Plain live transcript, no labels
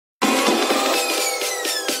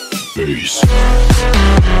face.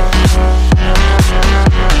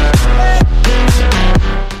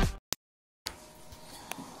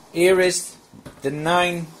 Here is the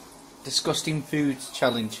 9 disgusting foods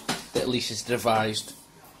challenge that Alicia's devised.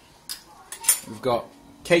 We've got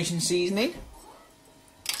Cajun seasoning,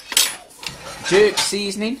 jerk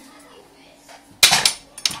seasoning,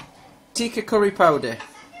 tikka curry powder,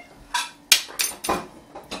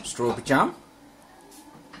 strawberry jam,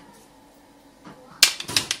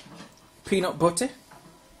 peanut butter,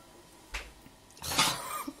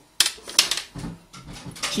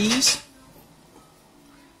 cheese,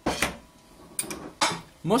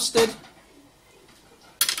 mustard,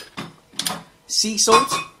 sea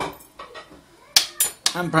salt,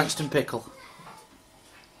 and Branston pickle.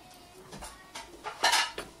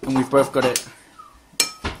 And we've both got to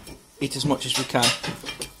eat as much as we can.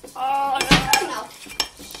 Oh no!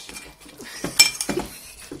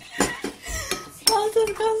 Smells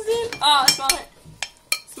disgusting. Oh, I smell it.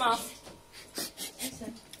 Smells.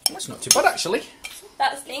 That's not too bad actually.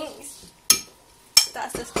 That stinks.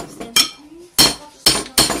 That's disgusting.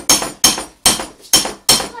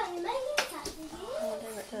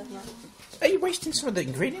 Are you wasting some of the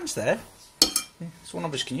ingredients there? Yeah, so one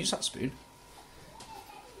of us can use that spoon.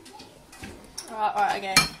 Alright,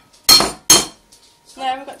 okay.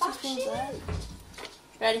 Yeah, we've got 2 spoons there.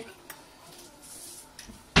 Ready?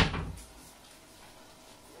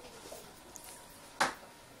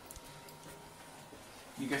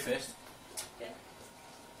 You go first. Okay.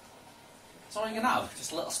 That's all you're going to have?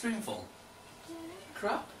 Just a little spoonful? Yeah.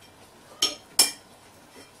 Crap.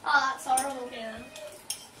 Oh, that's horrible. Okay then.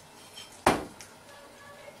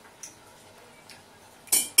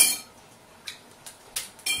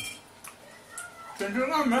 Don't do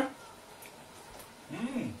it on me.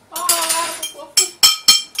 Mmm. Oh, that's fluffy.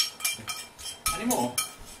 Any more?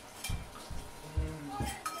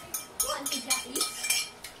 What did that eat?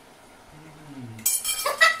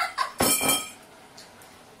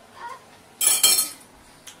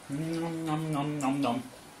 Nom nom nom nom nom.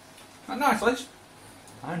 Nice, Liz.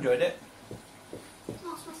 I enjoyed it.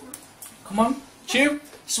 Oh, smells nice. Come on, chew,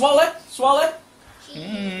 swallow, swallow.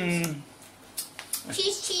 Mmm.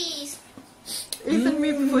 Cheese. Ethan,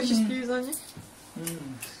 move before she spews on you.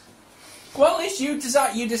 Well, Liz, you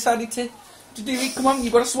decided to do it. Come on,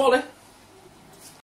 you've got to swallow.